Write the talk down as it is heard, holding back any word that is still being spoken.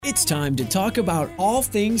It's time to talk about all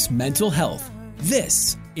things mental health.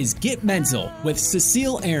 This is Get Mental with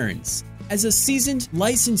Cecile Ahrens. As a seasoned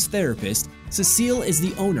licensed therapist, Cecile is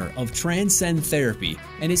the owner of Transcend Therapy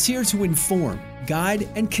and is here to inform, guide,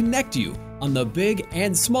 and connect you on the big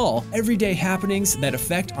and small everyday happenings that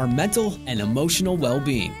affect our mental and emotional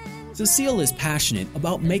well-being. Cecile is passionate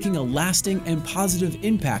about making a lasting and positive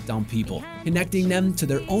impact on people, connecting them to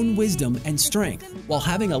their own wisdom and strength, while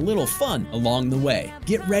having a little fun along the way.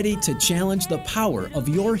 Get ready to challenge the power of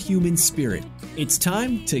your human spirit. It's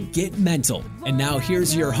time to get mental. And now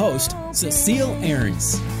here's your host, Cecile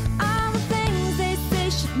Ahrens. All the things they say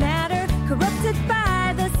should matter, corrupted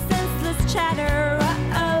by the senseless chatter.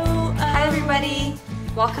 Hi everybody,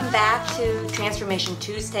 welcome back to Transformation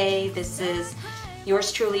Tuesday. This is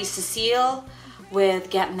yours truly, Cecile,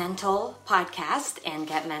 with Get Mental Podcast and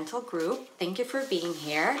Get Mental Group. Thank you for being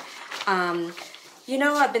here.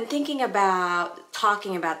 I've been thinking about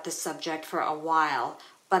talking about this subject for a while,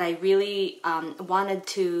 but I really wanted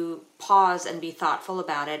to pause and be thoughtful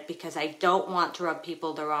about it because I don't want to rub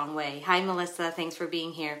people the wrong way. Hi, Melissa. Thanks for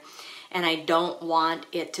being here. And I don't want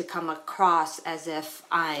it to come across as if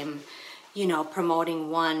I'm promoting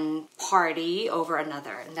one party over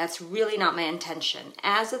another. And that's really not my intention.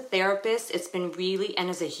 As a therapist, it's been really, and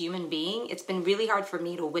as a human being, it's been really hard for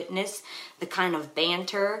me to witness the kind of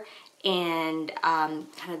banter and kind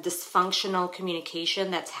of dysfunctional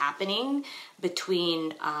communication that's happening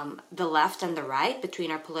between the left and the right,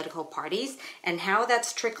 between our political parties, and how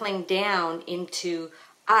that's trickling down into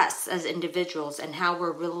us as individuals and how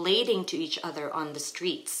we're relating to each other on the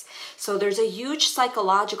streets. So there's a huge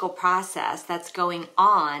psychological process that's going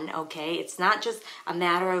on, okay? It's not just a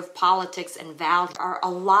matter of politics and values. There are a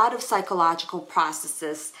lot of psychological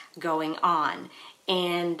processes going on,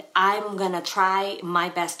 and I'm going to try my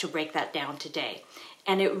best to break that down today.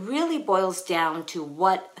 And it really boils down to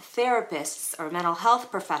what therapists or mental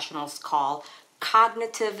health professionals call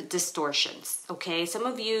cognitive distortions, okay? Some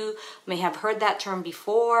of you may have heard that term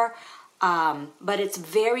before, but it's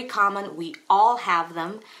very common. We all have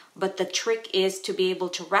them, but the trick is to be able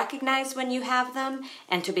to recognize when you have them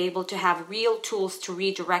and to be able to have real tools to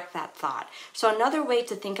redirect that thought. So another way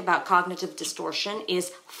to think about cognitive distortion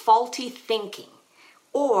is faulty thinking,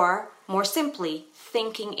 or more simply,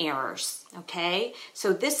 thinking errors, okay?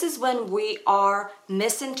 So this is when we are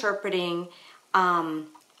misinterpreting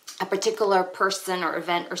a particular person or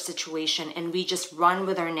event or situation, and we just run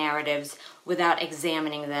with our narratives without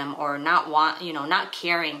examining them or not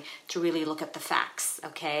caring to really look at the facts,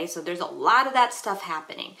 okay? So there's a lot of that stuff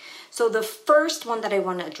happening. So the first one that I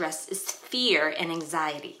want to address is fear and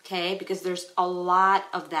anxiety, okay? Because there's a lot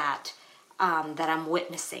of that that I'm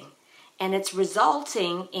witnessing. And it's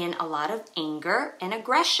resulting in a lot of anger and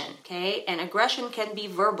aggression, okay? And aggression can be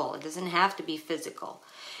verbal. It doesn't have to be physical.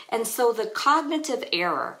 And so the cognitive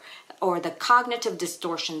error or the cognitive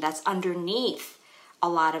distortion that's underneath a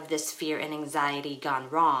lot of this fear and anxiety gone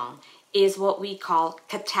wrong is what we call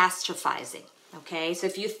catastrophizing, okay? So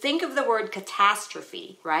if you think of the word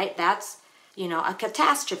catastrophe, right, that's, a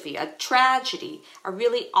catastrophe, a tragedy, a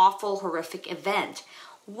really awful, horrific event.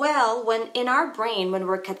 Well, when in our brain, when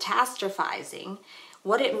we're catastrophizing,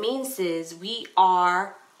 what it means is we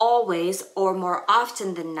are always, or more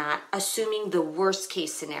often than not, assuming the worst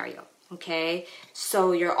case scenario, okay?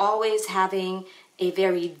 So you're always having a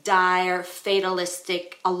very dire,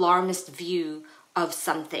 fatalistic, alarmist view of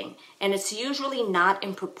something. And it's usually not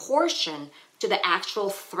in proportion to the actual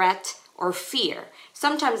threat or fear.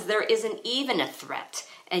 Sometimes there isn't even a threat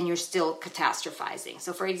and you're still catastrophizing.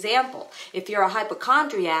 So for example, if you're a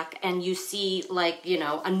hypochondriac and you see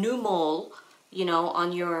a new mole,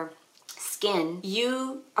 on your skin,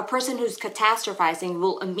 a person who's catastrophizing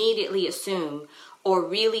will immediately assume or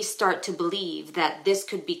really start to believe that this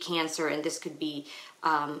could be cancer and this could be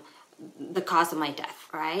the cause of my death,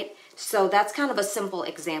 right? So that's kind of a simple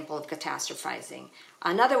example of catastrophizing.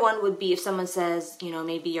 Another one would be if someone says,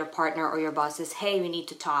 maybe your partner or your boss says, hey, we need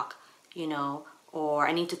to talk, or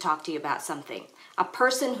I need to talk to you about something. A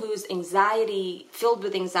person who's filled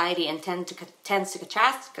with anxiety and tends to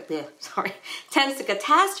catastrophize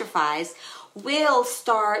will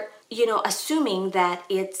start, assuming that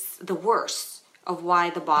it's the worst of why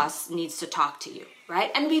the boss needs to talk to you,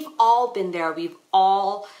 right? And we've all been there. We've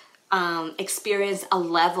all experienced a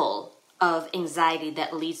level of anxiety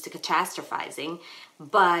that leads to catastrophizing.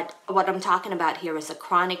 But what I'm talking about here is a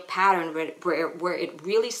chronic pattern where it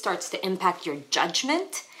really starts to impact your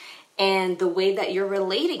judgment and the way that you're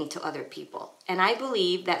relating to other people. And I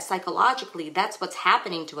believe that psychologically, that's what's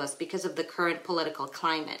happening to us because of the current political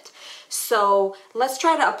climate. So let's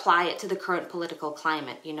try to apply it to the current political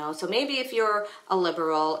climate, you know? So maybe if you're a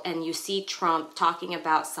liberal and you see Trump talking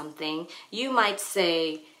about something, you might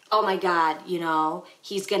say, oh my God, you know,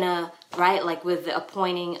 he's gonna, right? Like with the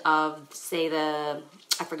appointing of, say,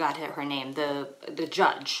 I forgot her name, the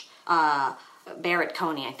judge, Barrett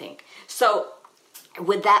Coney, I think. So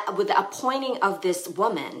with the appointing of this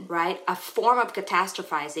woman, right, a form of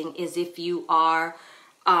catastrophizing is if you are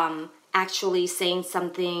actually saying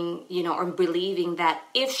something, you know, or believing that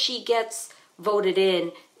if she gets voted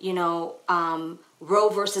in, you know, Roe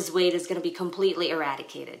versus Wade is going to be completely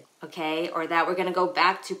eradicated, okay? Or that we're going to go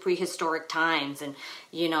back to prehistoric times and,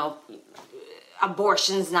 you know,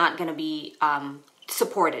 abortion's not going to be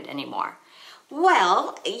supported anymore.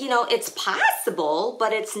 Well, you know, it's possible,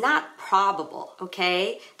 but it's not probable,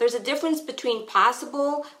 okay? There's a difference between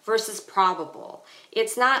possible versus probable.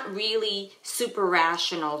 It's not really super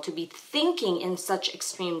rational to be thinking in such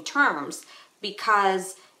extreme terms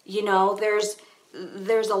because, you know, there's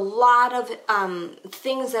a lot of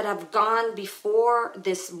things that have gone before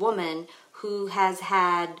this woman who has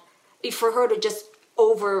had, for her to just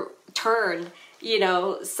overturn, you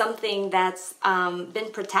know, something that's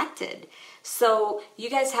been protected. So you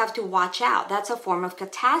guys have to watch out. That's a form of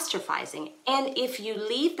catastrophizing. And if you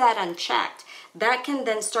leave that unchecked, that can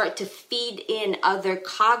then start to feed in other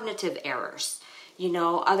cognitive errors, you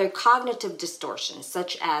know, other cognitive distortions,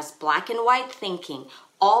 such as black and white thinking,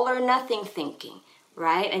 all or nothing thinking,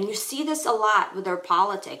 right? And you see this a lot with our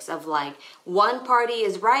politics of like, one party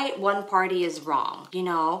is right, one party is wrong, you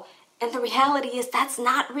know? And the reality is that's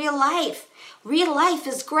not real life. Real life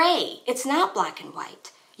is gray. It's not black and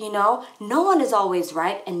white. You know, no one is always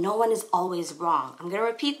right and no one is always wrong. I'm going to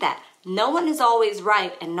repeat that. No one is always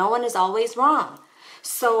right and no one is always wrong.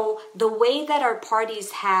 So the way that our parties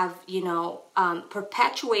have, you know,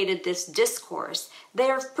 perpetuated this discourse,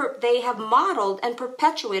 they have modeled and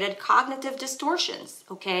perpetuated cognitive distortions,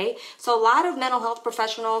 okay? So a lot of mental health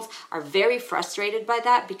professionals are very frustrated by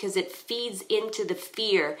that because it feeds into the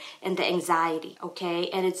fear and the anxiety, okay?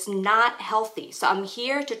 And it's not healthy. So I'm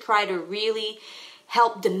here to try to really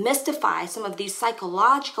help demystify some of these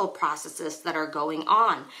psychological processes that are going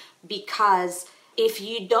on, because if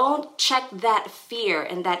you don't check that fear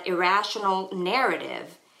and that irrational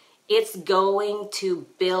narrative, it's going to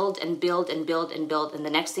build and build and build and build. And the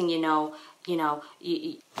next thing you know,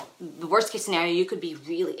 the worst case scenario, you could be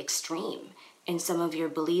really extreme in some of your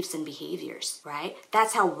beliefs and behaviors, right?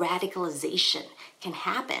 That's how radicalization can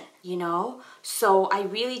happen, you know? So I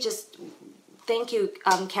really just thank you,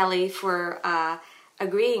 Kelly, for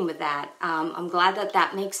agreeing with that. I'm glad that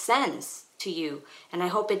that makes sense to you, and I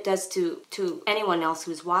hope it does to anyone else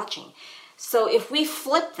who's watching. So if we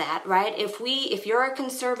flip that, right, if you're a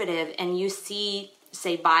conservative and you see,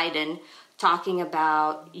 say, Biden talking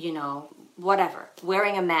about, you know, whatever,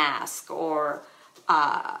 wearing a mask or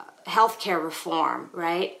healthcare reform,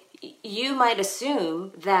 right, you might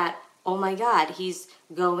assume that, oh my God, he's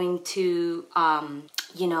going to,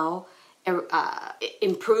 you know,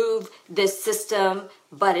 improve this system,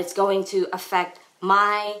 but it's going to affect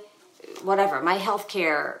my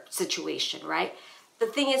healthcare situation, right? The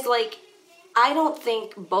thing is, like, I don't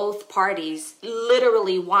think both parties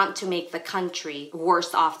literally want to make the country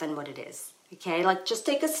worse off than what it is, okay? Like, just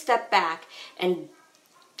take a step back and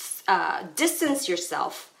distance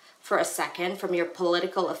yourself for a second from your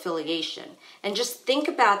political affiliation and just think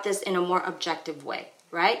about this in a more objective way,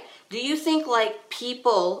 right? Do you think like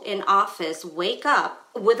people in office wake up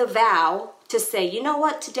with a vow to say, you know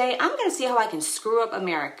what, today I'm going to see how I can screw up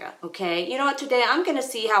America, okay? You know what, today I'm going to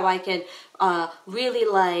see how I can really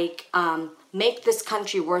make this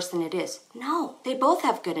country worse than it is. No, they both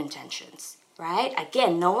have good intentions, right?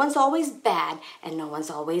 Again, no one's always bad and no one's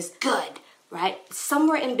always good, right?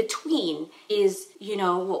 Somewhere in between is, you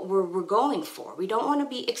know, what we're going for. We don't want to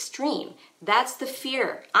be extreme. That's the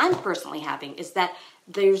fear I'm personally having, is that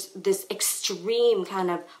there's this extreme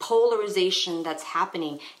kind of polarization that's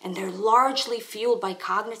happening, and they're largely fueled by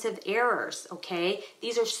cognitive errors, okay?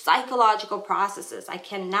 These are psychological processes. I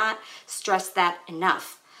cannot stress that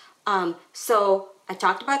enough. So I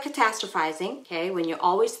talked about catastrophizing, okay? When you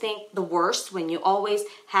always think the worst, when you always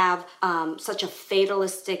have such a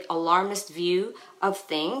fatalistic, alarmist view of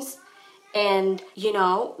things. And, you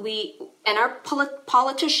know, our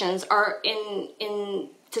politicians are in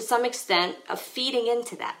to some extent feeding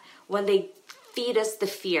into that when they feed us the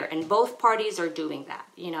fear, and both parties are doing that,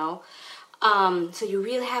 you know. So you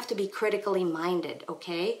really have to be critically minded,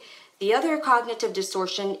 okay? The other cognitive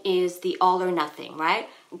distortion is the all or nothing, right?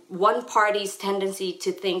 One party's tendency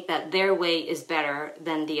to think that their way is better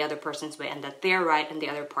than the other person's way and that they're right and the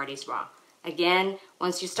other party's wrong. Again,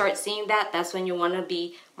 once you start seeing that, that's when you want to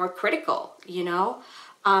be more critical, you know?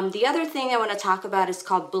 The other thing I want to talk about is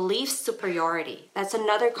called belief superiority. That's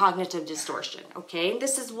another cognitive distortion, okay?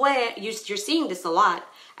 This is where you're seeing this a lot,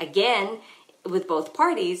 again, with both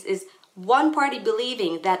parties, is one party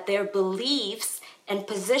believing that their beliefs and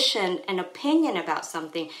position and opinion about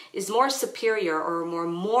something is more superior or more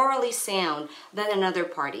morally sound than the other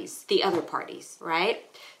parties, right?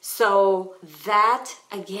 So that,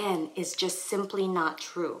 again, is just simply not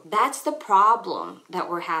true. That's the problem that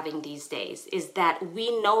we're having these days, is that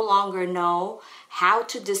we no longer know how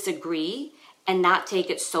to disagree and not take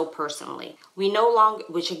it so personally. We no longer,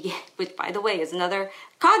 which by the way is another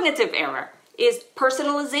cognitive error, is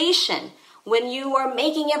personalization. When you are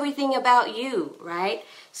making everything about you, right?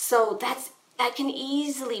 So that can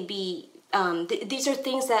easily be, these are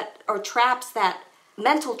things that are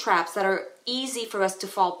mental traps that are easy for us to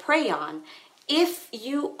fall prey on if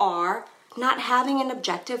you are not having an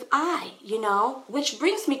objective eye, you know? Which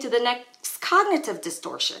brings me to the next cognitive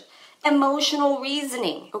distortion. Emotional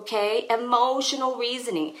reasoning, okay? Emotional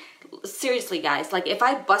reasoning. Seriously, guys, like if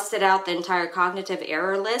I busted out the entire cognitive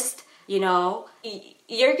error list, you know,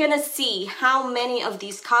 you're going to see how many of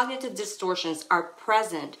these cognitive distortions are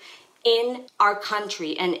present in our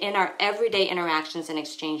country and in our everyday interactions and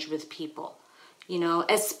exchange with people, you know,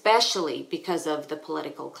 especially because of the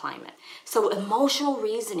political climate. So emotional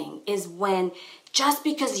reasoning is when just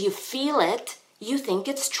because you feel it, you think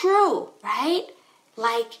it's true, right?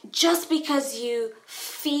 Like just because you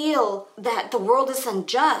feel that the world is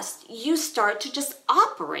unjust, you start to just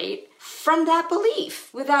operate from that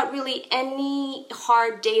belief without really any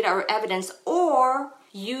hard data or evidence, or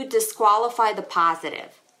you disqualify the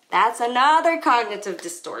positive. That's another cognitive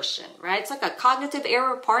distortion, right? It's like a cognitive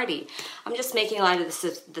error party. I'm just making light of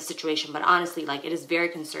the situation, but honestly, like it is very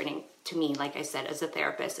concerning to me, like I said, as a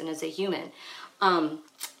therapist and as a human. And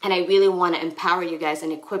I really want to empower you guys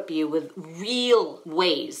and equip you with real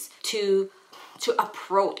ways to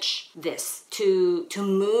approach this, to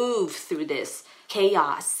move through this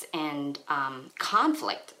chaos and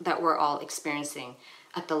conflict that we're all experiencing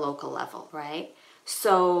at the local level, right?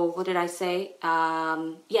 So what did I say?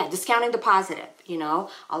 Discounting the positive, you know,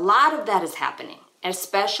 a lot of that is happening,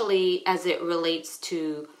 especially as it relates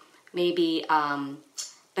to maybe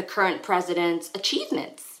the current president's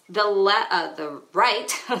achievements. The left,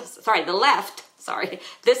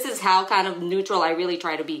 this is how kind of neutral I really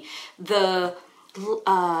try to be. The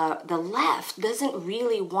left doesn't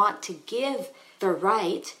really want to give the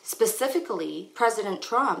right, specifically President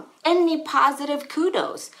Trump, any positive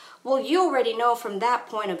kudos. Well, you already know from that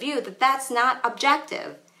point of view that that's not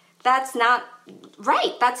objective. That's not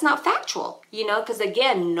right. That's not factual, you know, because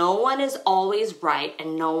again, no one is always right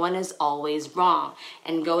and no one is always wrong.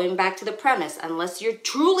 And going back to the premise, unless you're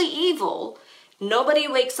truly evil, nobody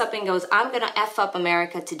wakes up and goes, I'm going to F up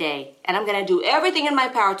America today. And I'm going to do everything in my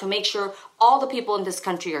power to make sure all the people in this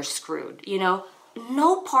country are screwed. You know,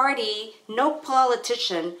 no party, no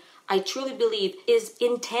politician, I truly believe, is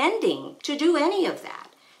intending to do any of that.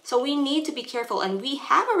 So we need to be careful, and we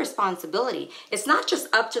have a responsibility. It's not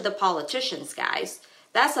just up to the politicians, guys.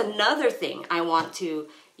 That's another thing I want to,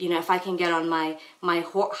 you know, if I can get on my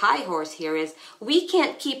high horse here, is we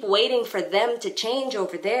can't keep waiting for them to change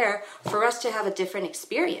over there for us to have a different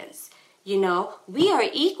experience. You know, we are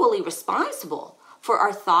equally responsible for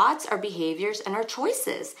our thoughts, our behaviors, and our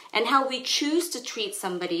choices, and how we choose to treat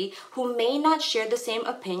somebody who may not share the same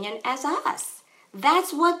opinion as us.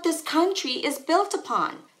 That's what this country is built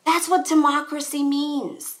upon. That's what democracy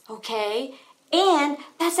means, okay? And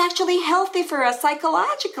that's actually healthy for us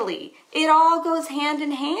psychologically. It all goes hand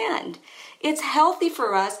in hand. It's healthy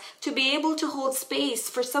for us to be able to hold space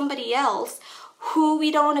for somebody else who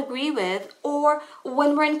we don't agree with, or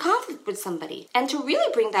when we're in conflict with somebody. And to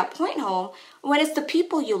really bring that point home, when it's the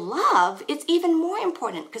people you love, it's even more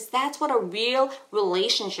important, because that's what a real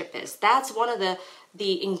relationship is. That's one of the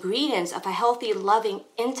ingredients of a healthy, loving,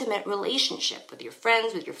 intimate relationship with your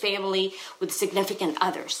friends, with your family, with significant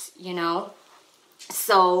others, you know?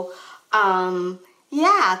 So,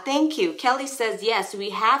 thank you. Kelly says, yes, we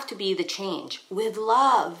have to be the change with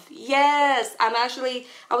love. Yes, I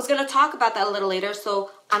was going to talk about that a little later,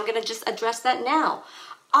 so I'm going to just address that now.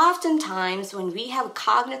 Oftentimes, when we have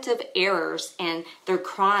cognitive errors and they're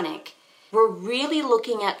chronic, we're really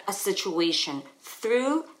looking at a situation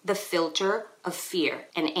through the filter of fear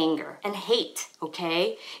and anger and hate,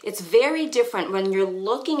 okay? It's very different when you're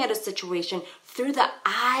looking at a situation through the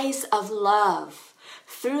eyes of love,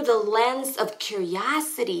 through the lens of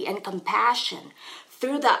curiosity and compassion,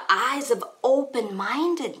 through the eyes of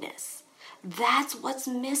open-mindedness. That's what's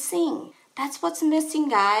missing. That's what's missing,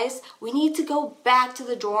 guys. We need to go back to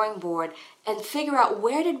the drawing board and figure out,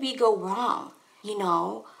 where did we go wrong?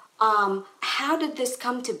 How did this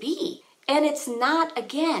come to be? And it's not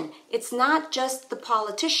just the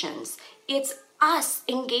politicians. It's us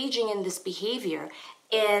engaging in this behavior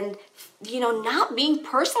and, not being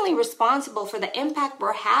personally responsible for the impact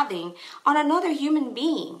we're having on another human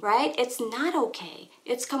being, right? It's not okay.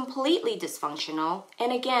 It's completely dysfunctional.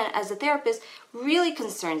 And again, as a therapist, really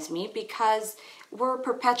concerns me because we're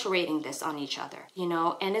perpetuating this on each other,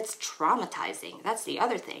 and it's traumatizing. That's the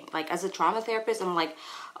other thing. Like, as a trauma therapist, I'm like,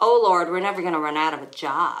 oh Lord, we're never going to run out of a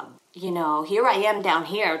job. Here I am down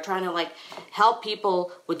here trying to help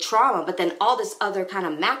people with trauma, but then all this other kind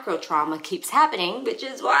of macro trauma keeps happening, which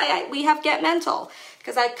is why we have Get Mental,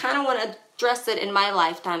 because I kind of want to address it in my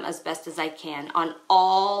lifetime as best as I can on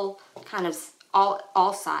all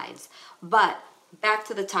sides. But back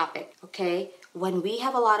to the topic, okay? When we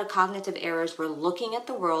have a lot of cognitive errors, we're looking at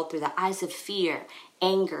the world through the eyes of fear,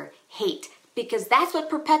 anger, hate, because that's what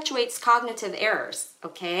perpetuates cognitive errors,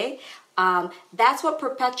 okay? That's what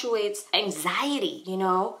perpetuates anxiety,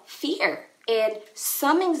 fear. And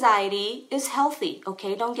some anxiety is healthy,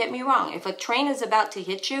 okay? Don't get me wrong. If a train is about to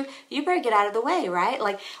hit you, you better get out of the way,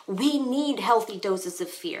 right? We need healthy doses of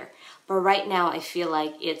fear. But right now, I feel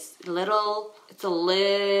like it's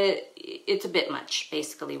a bit much,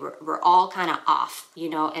 basically. We're all kind of off,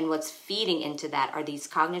 and what's feeding into that are these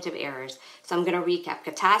cognitive errors. So I'm going to recap.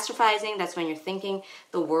 Catastrophizing, that's when you're thinking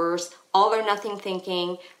the worst. All or nothing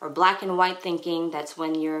thinking, or black and white thinking, that's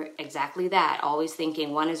when you're exactly that. Always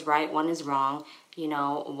thinking one is right, one is wrong.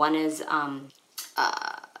 One is,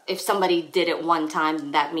 if somebody did it one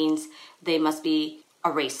time, that means they must be a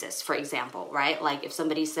racist, for example, right? Like if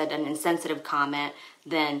somebody said an insensitive comment,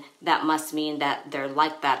 then that must mean that they're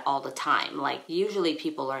like that all the time. Like usually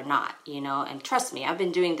people are not, and trust me, I've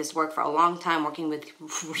been doing this work for a long time, working with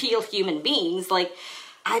real human beings.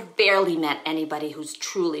 I've barely met anybody who's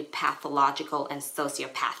truly pathological and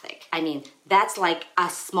sociopathic. I mean, that's like a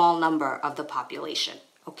small number of the population,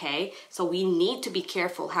 okay? So we need to be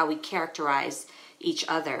careful how we characterize each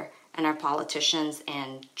other and our politicians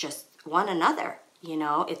and just one another.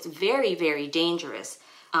 It's very, very dangerous,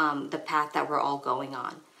 the path that we're all going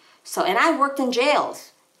on. So, and I worked in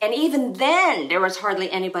jails. And even then, there was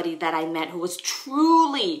hardly anybody that I met who was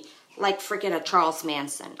truly like freaking a Charles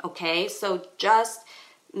Manson, okay? So just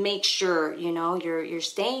make sure, you're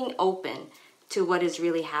staying open to what is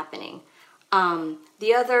really happening.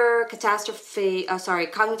 The other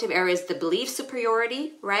cognitive error is the belief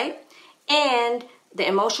superiority, right? And the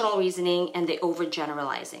emotional reasoning and the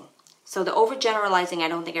overgeneralizing. So the overgeneralizing, I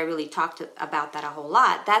don't think I really talked about that a whole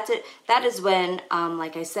lot. That's it. That is when,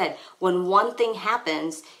 like I said, when one thing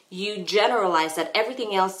happens, you generalize that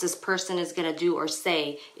everything else this person is going to do or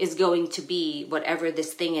say is going to be whatever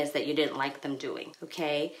this thing is that you didn't like them doing,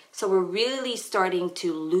 okay? So we're really starting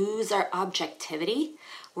to lose our objectivity.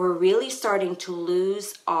 We're really starting to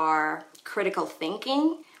lose our critical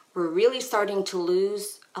thinking. We're really starting to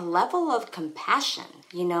lose a level of compassion,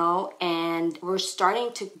 and we're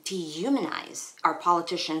starting to dehumanize our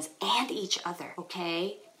politicians and each other,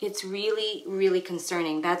 okay? It's really, really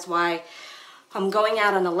concerning. That's why I'm going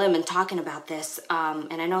out on a limb and talking about this.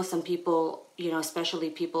 And I know some people, especially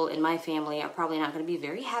people in my family, are probably not going to be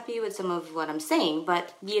very happy with some of what I'm saying.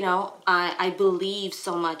 But, I believe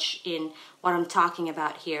so much in what I'm talking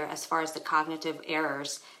about here as far as the cognitive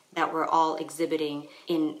errors that we're all exhibiting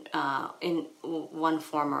in one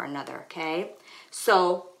form or another, okay?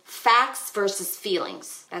 So facts versus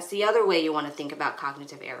feelings. That's the other way you want to think about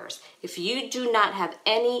cognitive errors. If you do not have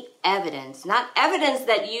any evidence, not evidence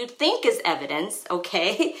that you think is evidence,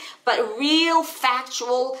 okay, but real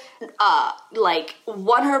factual,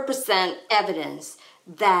 100% evidence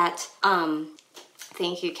that,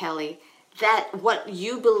 thank you, Kelly, that what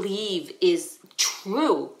you believe is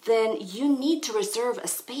true, then you need to reserve a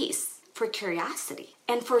space for curiosity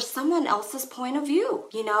and for someone else's point of view,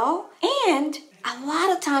 And a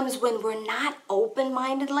lot of times when we're not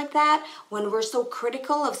open-minded like that, when we're so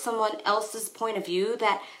critical of someone else's point of view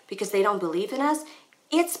that because they don't believe in us,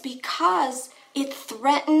 it's because it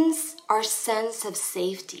threatens our sense of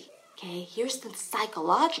safety, okay? Here's the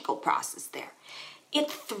psychological process there. It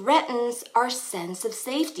threatens our sense of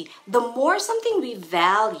safety. The more something we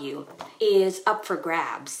value is up for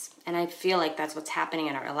grabs, and I feel like that's what's happening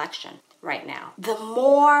in our election right now, the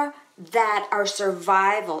more that our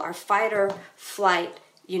survival, our fight or flight,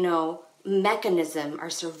 mechanism, our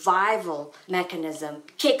survival mechanism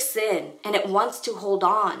kicks in, and it wants to hold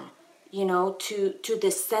on, to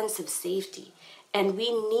this sense of safety. And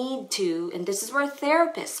we need to, and this is where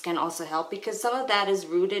therapists can also help, because some of that is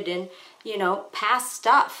rooted in, past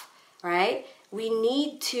stuff, right? We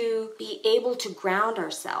need to be able to ground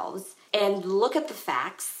ourselves and look at the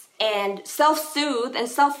facts and self-soothe and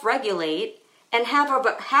self-regulate and have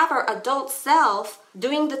our adult self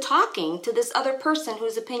doing the talking to this other person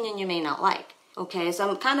whose opinion you may not like. Okay, so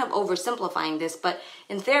I'm kind of oversimplifying this, but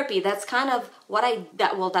in therapy, that's kind of what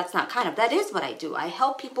that is what I do. I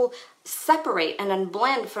help people separate and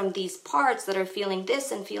unblend from these parts that are feeling this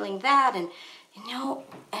and feeling that, and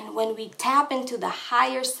when we tap into the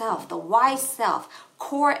higher self, the wise self,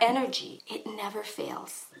 core energy, it never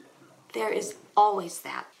fails. There is always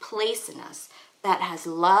that place in us that has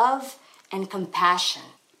love and compassion,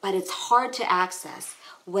 but it's hard to access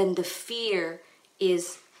when the fear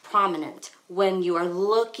is prominent, when you are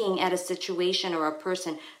looking at a situation or a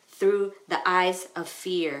person through the eyes of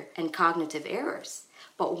fear and cognitive errors.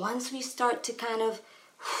 But once we start to kind of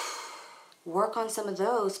work on some of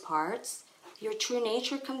those parts, your true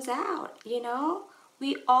nature comes out,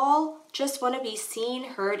 We all just want to be seen,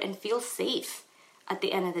 heard, and feel safe at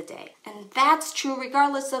the end of the day. And that's true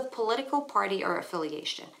regardless of political party or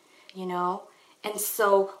affiliation, And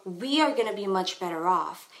so we are going to be much better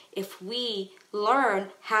off if we learn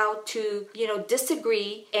how to,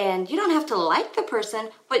 disagree. And you don't have to like the person,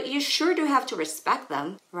 but you sure do have to respect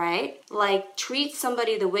them, right? Like, treat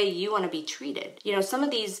somebody the way you want to be treated. Some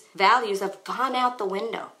of these values have gone out the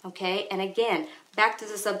window, okay? And again, back to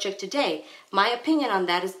the subject today, my opinion on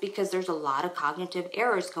that is because there's a lot of cognitive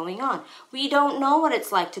errors going on. We don't know what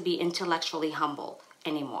it's like to be intellectually humble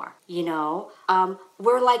anymore.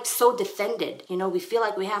 We're like so defended. We feel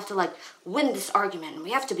like we have to win this argument and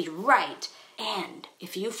we have to be right. And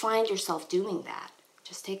if you find yourself doing that,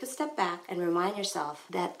 just take a step back and remind yourself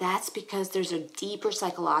that that's because there's a deeper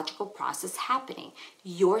psychological process happening.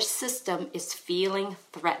 Your system is feeling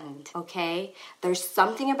threatened, okay? There's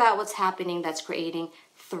something about what's happening that's creating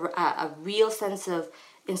a real sense of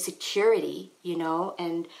insecurity,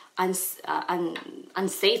 and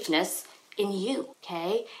unsafeness in you,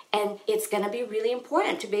 okay? And it's going to be really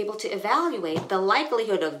important to be able to evaluate the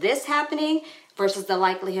likelihood of this happening versus the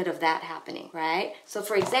likelihood of that happening, right? So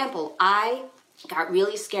for example, I got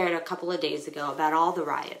really scared a couple of days ago about all the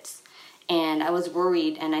riots. And I was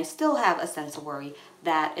worried, and I still have a sense of worry,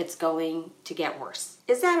 that it's going to get worse.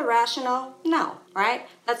 Is that irrational? No, right?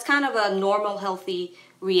 That's kind of a normal, healthy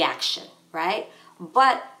reaction, right?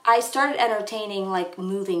 But I started entertaining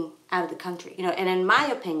moving out of the country, and in my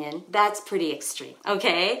opinion, that's pretty extreme,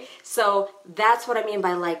 okay? So that's what I mean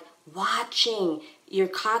by watching your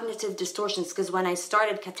cognitive distortions, because when I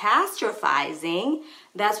started catastrophizing,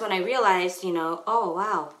 that's when I realized, oh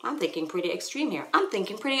wow, I'm thinking pretty extreme here. I'm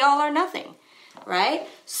thinking pretty all or nothing, right?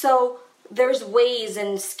 So there's ways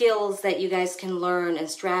and skills that you guys can learn and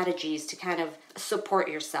strategies to kind of support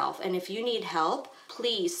yourself. And if you need help,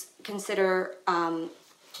 please consider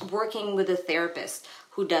working with a therapist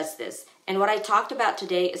who does this. And what I talked about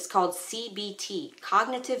today is called CBT,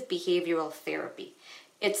 Cognitive Behavioral Therapy.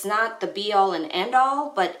 It's not the be-all and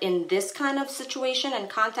end-all, but in this kind of situation and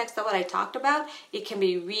context of what I talked about, it can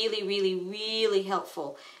be really, really, really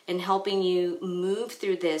helpful in helping you move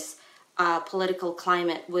through this political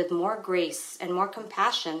climate with more grace and more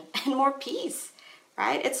compassion and more peace,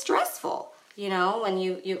 right? It's stressful, when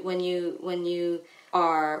you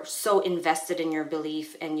are so invested in your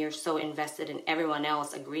belief and you're so invested in everyone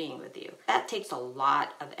else agreeing with you. That takes a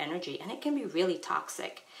lot of energy and it can be really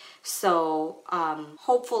toxic. So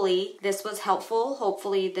hopefully this was helpful.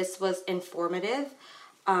 Hopefully this was informative.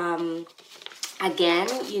 Again,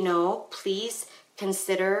 please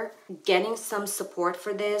consider getting some support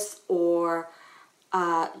for this or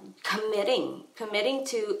committing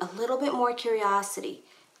to a little bit more curiosity.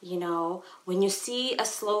 When you see a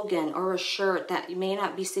slogan or a shirt that may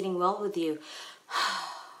not be sitting well with you,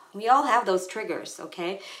 we all have those triggers,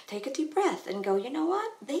 okay? Take a deep breath and go, you know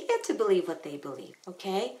what? They get to believe what they believe,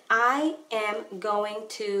 okay? I am going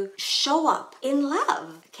to show up in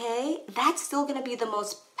love, okay? That's still going to be the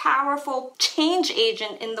most powerful change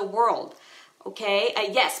agent in the world. Okay,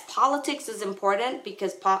 yes, politics is important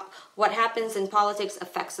because what happens in politics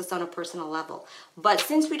affects us on a personal level. But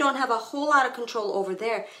since we don't have a whole lot of control over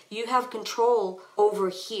there, you have control over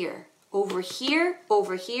here. Over here,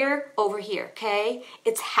 over here, over here, okay?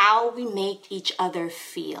 It's how we make each other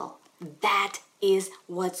feel. That is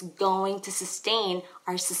what's going to sustain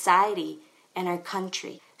our society and our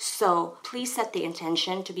country. So please set the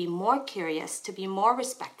intention to be more curious, to be more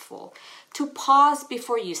respectful, to pause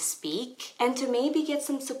before you speak, and to maybe get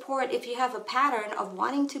some support if you have a pattern of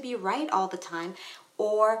wanting to be right all the time,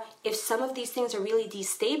 or if some of these things are really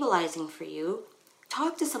destabilizing for you.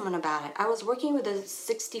 Talk to someone about it. I was working with a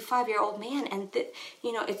 65-year-old man, and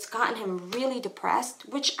it's gotten him really depressed,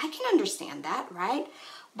 which I can understand that, right?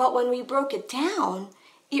 But when we broke it down,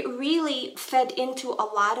 it really fed into a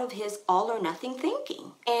lot of his all or nothing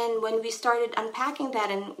thinking. And when we started unpacking that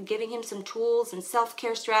and giving him some tools and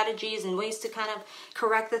self-care strategies and ways to kind of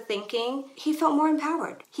correct the thinking, he felt more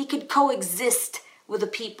empowered. He could coexist with the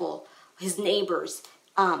people, his neighbors,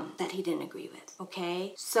 that he didn't agree with,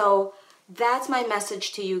 okay? So that's my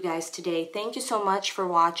message to you guys today. Thank you so much for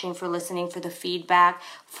watching, for listening, for the feedback,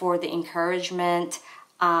 for the encouragement.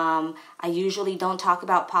 I usually don't talk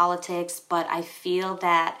about politics, but I feel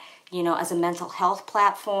that, as a mental health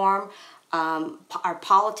platform, our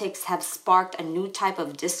politics have sparked a new type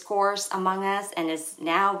of discourse among us and is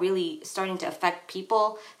now really starting to affect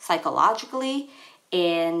people psychologically.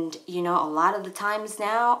 And, a lot of the times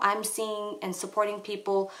now I'm seeing and supporting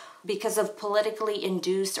people because of politically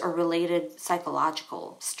induced or related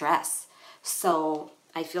psychological stress. So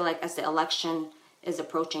I feel like as the election is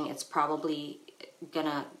approaching, it's probably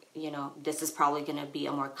this is probably gonna be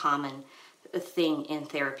a more common thing in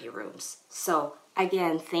therapy rooms. So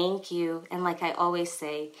again, thank you. And like I always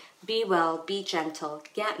say, be well, be gentle,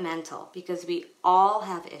 get mental, because we all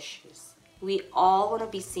have issues. We all want to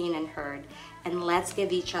be seen and heard. And let's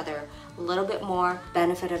give each other a little bit more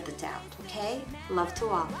benefit of the doubt, okay? Love to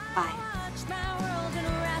all. Bye.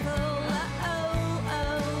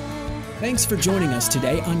 Thanks for joining us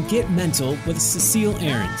today on Get Mental with Cecile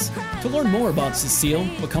Ahrens. To learn more about Cecile,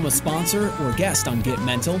 become a sponsor or guest on Get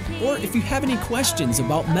Mental, or if you have any questions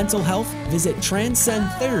about mental health, visit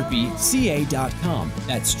transcendtherapyca.com.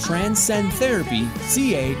 That's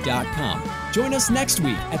transcendtherapyca.com. Join us next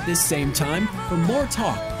week at this same time for more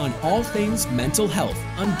talk on all things mental health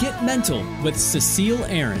on Get Mental with Cecile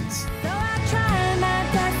Ahrens. So I try